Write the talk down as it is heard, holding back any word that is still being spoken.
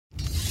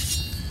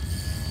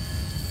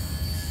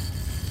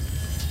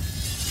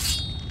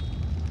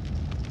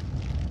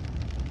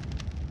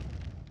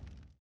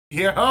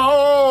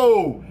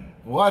Yo!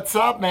 What's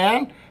up,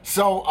 man?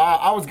 So,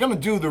 I was gonna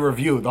do the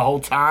review the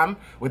whole time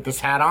with this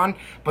hat on,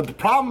 but the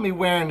problem with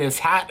wearing this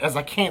hat is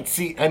I can't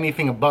see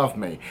anything above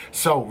me.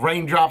 So,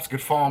 raindrops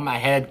could fall on my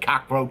head,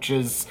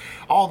 cockroaches,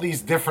 all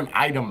these different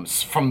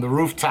items from the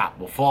rooftop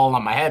will fall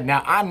on my head.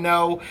 Now, I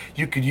know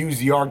you could use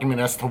the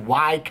argument as to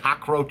why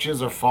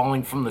cockroaches are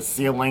falling from the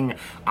ceiling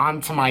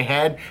onto my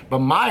head, but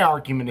my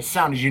argument is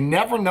sound is you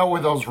never know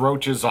where those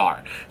roaches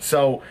are.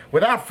 So,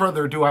 without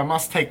further ado, I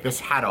must take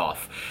this hat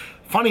off.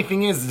 Funny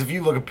thing is if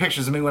you look at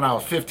pictures of me when I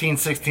was 15,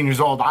 16 years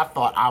old, I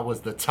thought I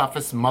was the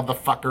toughest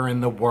motherfucker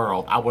in the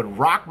world. I would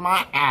rock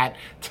my hat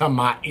till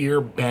my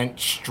ear bent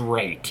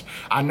straight.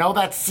 I know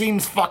that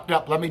seems fucked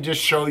up. Let me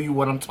just show you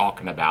what I'm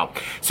talking about.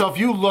 So if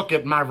you look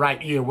at my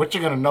right ear, what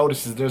you're gonna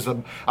notice is there's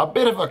a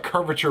bit of a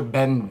curvature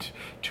bend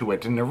to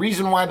it. And the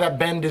reason why that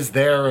bend is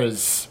there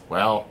is,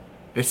 well,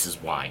 this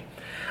is why.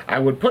 I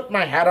would put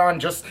my hat on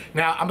just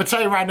now. I'm gonna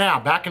tell you right now,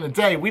 back in the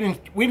day, we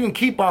didn't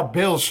keep our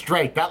bills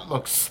straight. That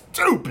looks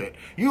stupid.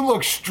 You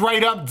look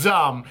straight up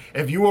dumb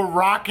if you were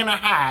rocking a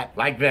hat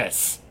like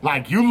this.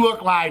 Like you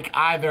look like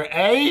either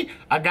a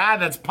guy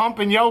that's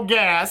pumping your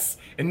gas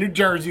in New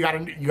Jersey.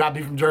 You gotta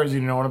be from Jersey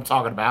to know what I'm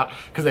talking about,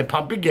 because they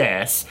pump your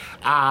gas,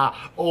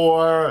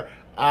 or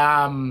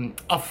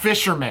a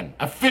fisherman.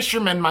 A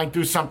fisherman might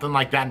do something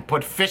like that and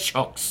put fish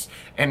hooks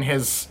in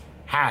his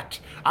hat.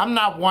 I'm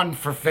not one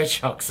for fish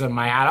hooks in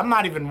my hat. I'm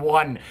not even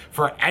one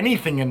for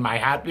anything in my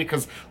hat,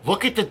 because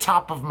look at the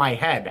top of my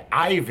head.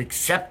 I've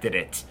accepted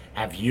it.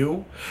 Have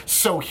you?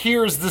 So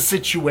here's the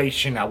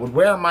situation. I would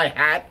wear my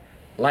hat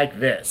like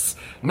this.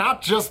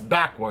 Not just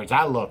backwards.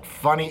 I look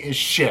funny as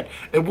shit.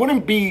 It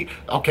wouldn't be,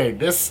 okay,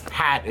 this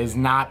hat is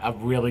not a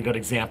really good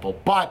example,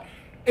 but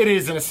it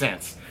is in a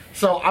sense.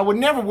 So I would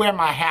never wear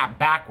my hat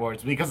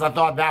backwards because I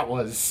thought that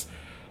was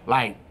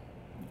like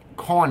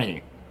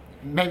corny.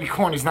 Maybe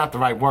corny's not the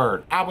right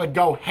word. I would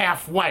go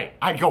halfway.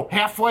 I'd go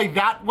halfway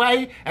that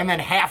way and then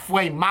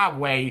halfway my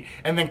way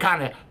and then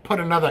kind of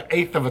put another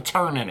eighth of a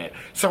turn in it.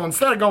 So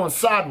instead of going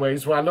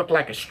sideways where I look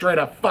like a straight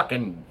up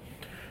fucking,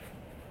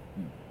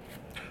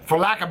 for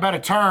lack of better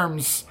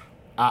terms,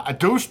 a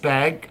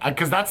douchebag,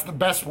 because that's the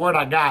best word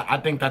I got. I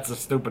think that's the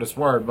stupidest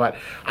word, but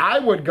I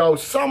would go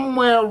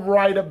somewhere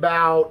right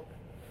about,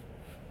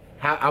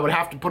 I would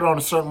have to put it on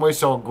a certain way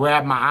so I'll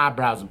grab my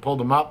eyebrows and pull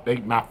them up,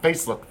 make my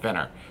face look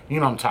thinner. You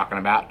know what I'm talking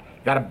about.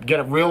 Gotta get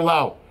it real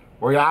low,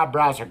 where your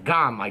eyebrows are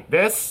gone, like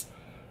this.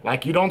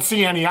 Like you don't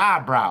see any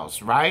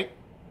eyebrows, right?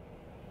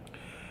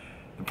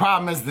 The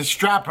problem is the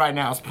strap right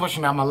now is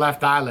pushing on my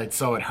left eyelid,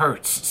 so it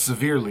hurts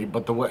severely,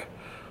 but the way,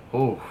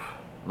 oh,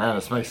 man,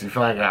 this makes me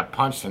feel like I got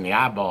punched in the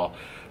eyeball.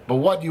 But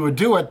what you would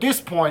do at this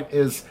point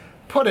is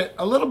put it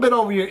a little bit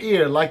over your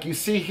ear, like you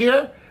see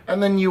here,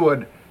 and then you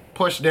would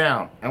push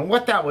down. And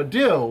what that would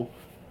do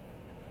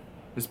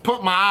is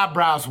put my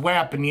eyebrows way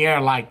up in the air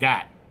like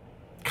that.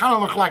 Kind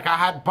of looked like I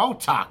had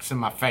Botox in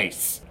my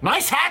face.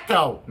 Nice hat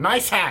though,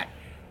 nice hat.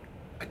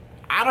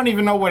 I don't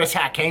even know where this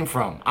hat came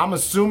from. I'm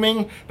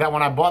assuming that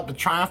when I bought the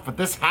Triumph, but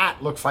this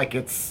hat looks like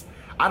it's,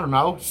 I don't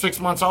know, 6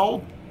 months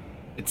old.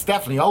 It's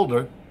definitely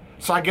older.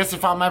 So I guess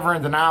if I'm ever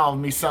in denial of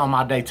me selling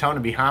my Daytona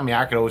behind me,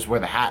 I could always wear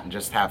the hat and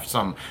just have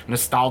some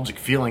nostalgic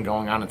feeling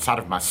going on inside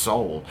of my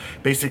soul.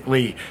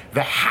 Basically,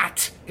 the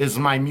hat is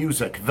my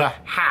music. The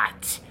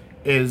hat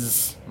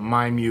is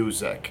my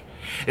music.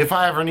 If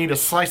I ever need a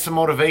slice of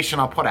motivation,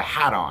 I'll put a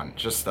hat on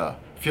just to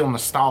feel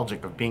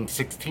nostalgic of being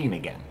 16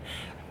 again.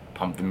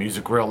 Pump the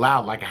music real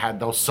loud like I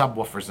had those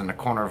subwoofers in the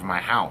corner of my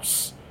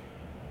house.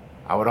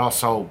 I would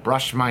also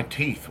brush my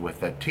teeth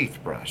with a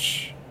teeth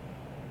brush.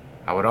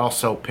 I would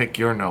also pick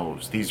your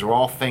nose. These are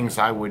all things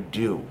I would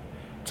do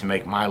to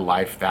make my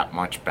life that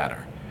much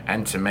better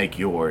and to make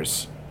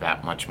yours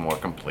that much more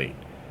complete.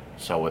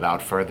 So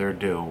without further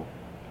ado,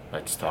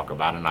 let's talk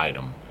about an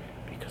item,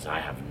 because I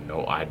have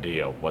no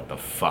idea what the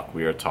fuck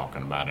we are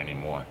talking about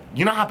anymore.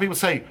 You know how people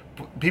say,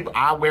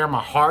 I wear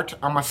my heart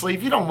on my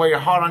sleeve? You don't wear your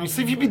heart on your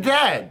sleeve, you'd be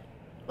dead.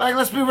 Like,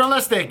 let's be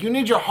realistic. You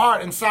need your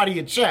heart inside of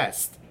your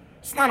chest.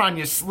 It's not on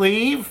your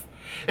sleeve.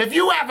 If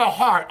you have a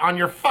heart on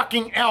your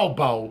fucking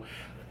elbow,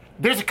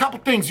 there's a couple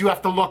things you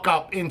have to look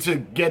up into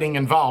getting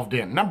involved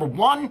in. Number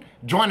one,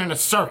 joining a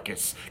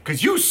circus.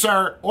 Because you,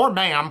 sir or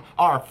ma'am,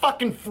 are a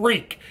fucking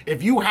freak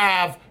if you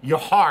have your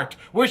heart.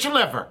 Where's your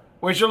liver?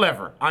 Where's your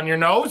liver? On your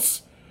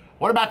nose?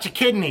 What about your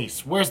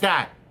kidneys? Where's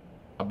that?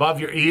 Above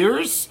your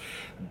ears?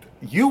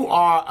 You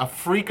are a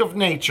freak of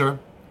nature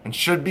and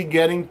should be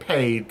getting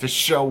paid to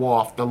show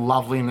off the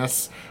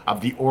loveliness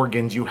of the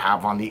organs you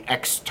have on the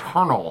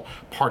external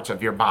parts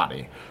of your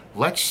body.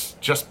 Let's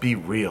just be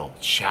real,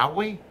 shall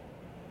we?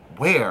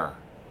 Wear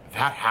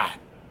that hat.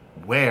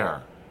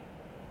 Wear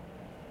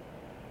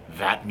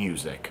that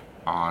music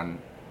on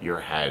your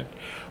head.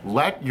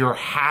 Let your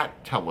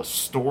hat tell a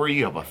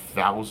story of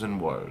 1,000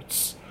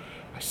 words.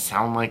 I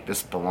sound like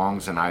this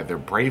belongs in either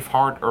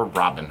Braveheart or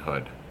Robin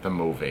Hood, the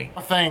movie.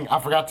 One thing I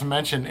forgot to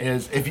mention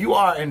is if you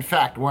are in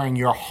fact wearing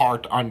your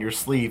heart on your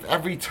sleeve,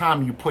 every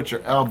time you put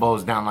your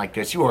elbows down like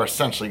this, you are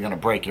essentially going to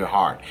break your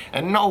heart.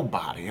 And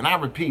nobody, and I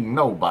repeat,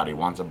 nobody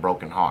wants a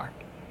broken heart.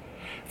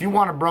 If you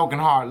want a broken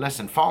heart,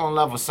 listen, fall in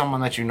love with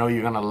someone that you know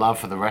you're going to love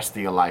for the rest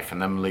of your life and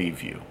then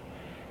leave you.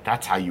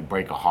 That's how you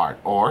break a heart.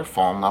 Or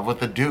fall in love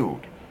with a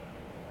dude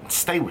and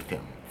stay with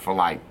him for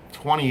like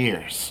 20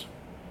 years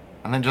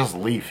and then just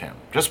leave him.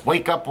 Just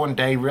wake up one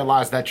day,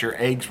 realize that your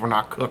eggs were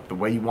not cooked the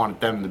way you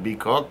wanted them to be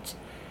cooked,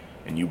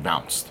 and you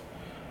bounced.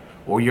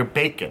 Or your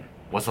bacon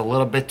was a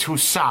little bit too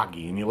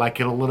soggy and you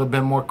like it a little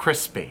bit more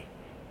crispy.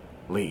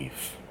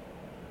 Leave.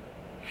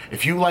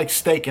 If you like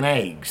steak and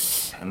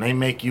eggs and they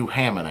make you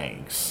ham and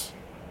eggs,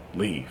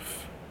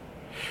 leave.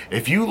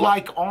 If you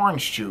like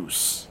orange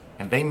juice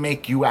and they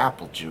make you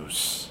apple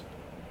juice,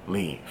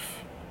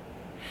 leave.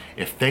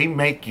 If they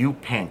make you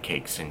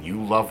pancakes and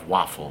you love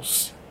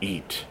waffles,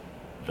 eat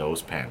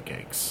those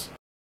pancakes.